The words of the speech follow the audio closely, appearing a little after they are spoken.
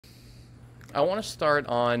I want to start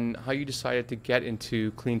on how you decided to get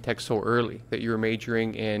into clean tech so early, that you were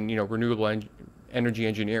majoring in, renewable energy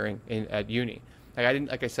engineering at uni.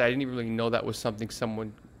 Like I said, I didn't even really know that was something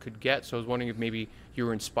someone could get. So I was wondering if maybe you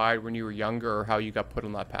were inspired when you were younger, or how you got put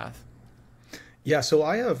on that path. Yeah, so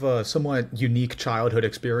I have a somewhat unique childhood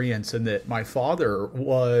experience in that my father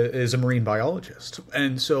is a marine biologist.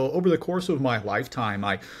 And so over the course of my lifetime,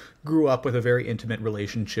 I grew up with a very intimate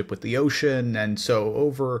relationship with the ocean. And so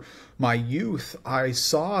over my youth, I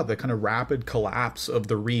saw the kind of rapid collapse of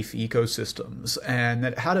the reef ecosystems. And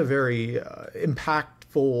that had a very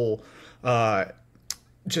impactful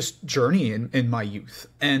just journey in my youth.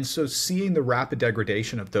 And so seeing the rapid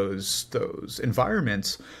degradation of those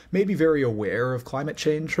environments made me very aware of climate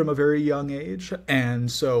change from a very young age.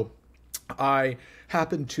 And so I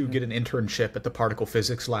happened to get an internship at the particle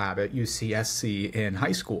physics lab at UCSC in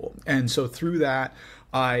high school. And so through that,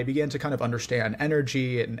 I began to kind of understand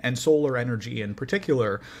energy and solar energy in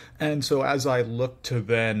particular. And so as I looked to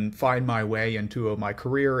then find my way into my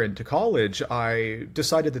career into college, I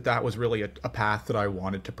decided that that was really a path that I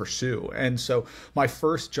wanted to pursue. And so my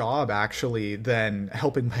first job actually then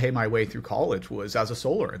helping pay my way through college was as a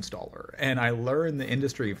solar installer. And I learned the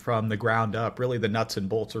industry from the ground up, really the nuts and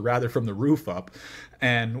bolts, or rather from the roof up,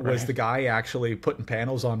 and was the guy actually putting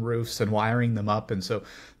panels on roofs and wiring them up. And so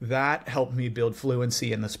that helped me build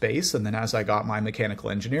fluency in the space. And then as I got my mechanical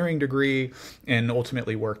engineering degree and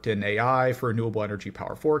ultimately worked in AI for renewable energy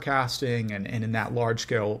power forecasting and in that large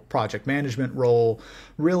scale project management role,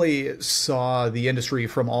 really saw the industry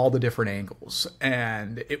from all the different angles.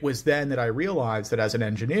 And it was then that I realized that as an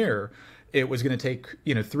engineer, it was going to take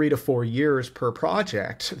 3 to 4 years per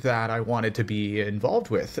project that I wanted to be involved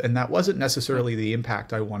with. And that wasn't necessarily the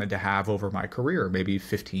impact I wanted to have over my career, maybe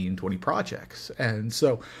 15, 20 projects. And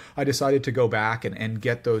so I decided to go back and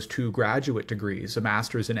get those 2 graduate degrees, a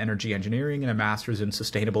master's in energy engineering and a master's in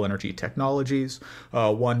sustainable energy technologies,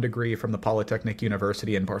 1 degree from the Polytechnic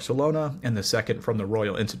University in Barcelona and the second from the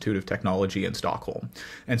Royal Institute of Technology in Stockholm.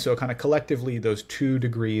 And so kind of collectively, those 2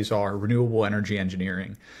 degrees are renewable energy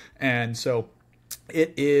engineering. And so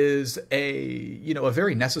it is a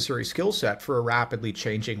very necessary skill set for a rapidly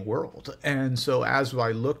changing world. And so as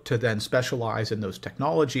I look to then specialize in those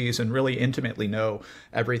technologies and really intimately know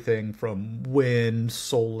everything from wind,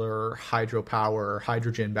 solar, hydropower,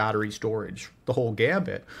 hydrogen, battery storage, the whole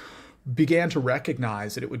gambit, began to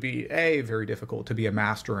recognize that it would be A, very difficult to be a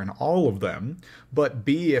master in all of them, but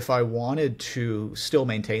B, if I wanted to still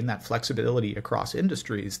maintain that flexibility across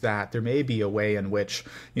industries, that there may be a way in which,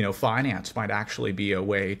 finance might actually be a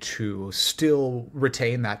way to still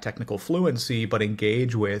retain that technical fluency, but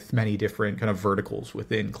engage with many different kind of verticals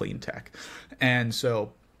within clean tech. And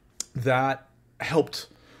so that helped,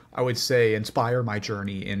 I would say, inspire my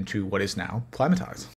journey into what is now Climatize.